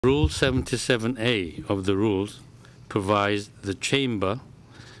Rule 77A of the rules provides the Chamber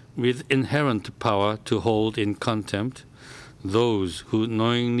with inherent power to hold in contempt those who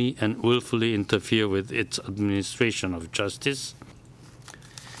knowingly and willfully interfere with its administration of justice.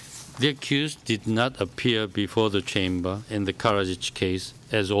 The accused did not appear before the Chamber in the Karadžić case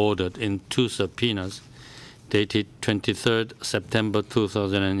as ordered in 2 subpoenas dated 23rd September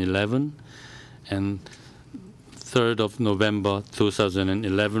 2011 and 3rd of November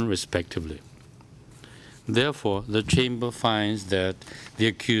 2011, respectively. Therefore, the Chamber finds that the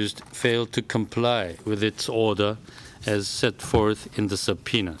accused failed to comply with its order as set forth in the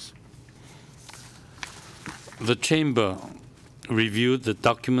subpoenas. The Chamber reviewed the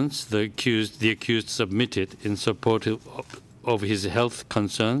documents the accused submitted in support of his health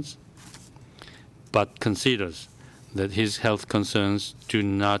concerns, but considers that his health concerns do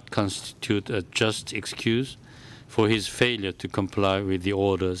not constitute a just excuse for his failure to comply with the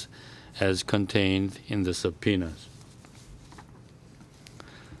orders as contained in the subpoenas.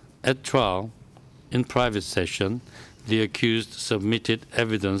 At trial, in private session, the accused submitted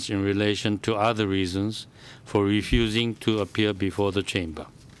evidence in relation to other reasons for refusing to appear before the Chamber.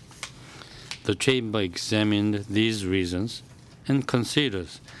 The Chamber examined these reasons and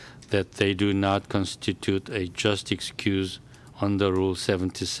considers that they do not constitute a just excuse under Rule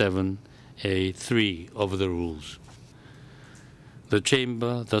 77A(3) of the rules. The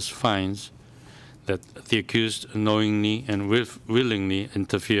Chamber thus finds that the accused knowingly and willingly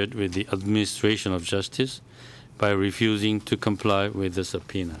interfered with the administration of justice by refusing to comply with the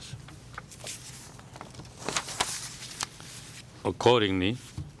subpoenas. Accordingly,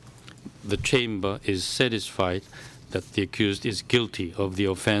 the Chamber is satisfied that the accused is guilty of the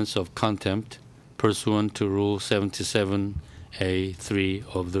offense of contempt pursuant to Rule 77A(3)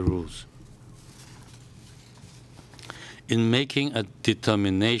 of the rules. In making a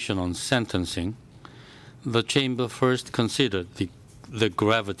determination on sentencing, the Chamber first considered the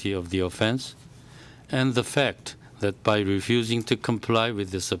gravity of the offense and the fact that by refusing to comply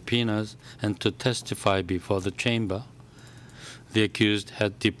with the subpoenas and to testify before the Chamber, the accused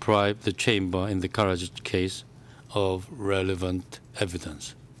had deprived the Chamber in the Karadžić case of relevant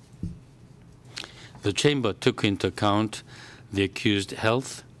evidence. The Chamber took into account the accused's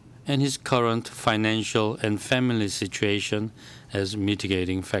health and his current financial and family situation as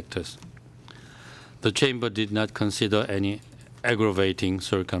mitigating factors. The Chamber did not consider any aggravating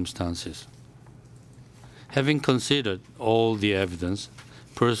circumstances. Having considered all the evidence,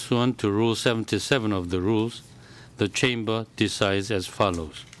 pursuant to Rule 77 of the rules, the Chamber decides as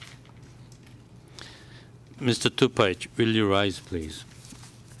follows. Mr. Tupajić, will you rise, please?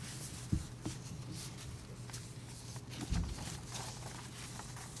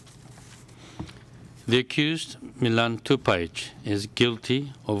 The accused, Milan Tupajić, is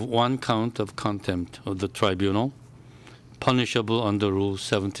guilty of 1 count of contempt of the tribunal, punishable under Rule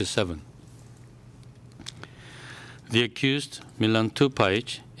 77. The accused, Milan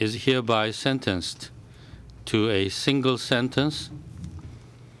Tupajić, is hereby sentenced to a single sentence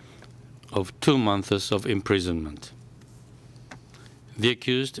of 2 months of imprisonment. The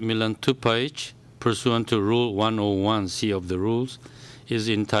accused, Milan Tupajić, pursuant to Rule 101C of the rules, is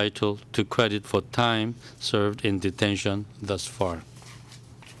entitled to credit for time served in detention thus far.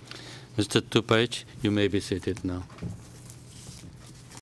 Mr. Tupajić, you may be seated now.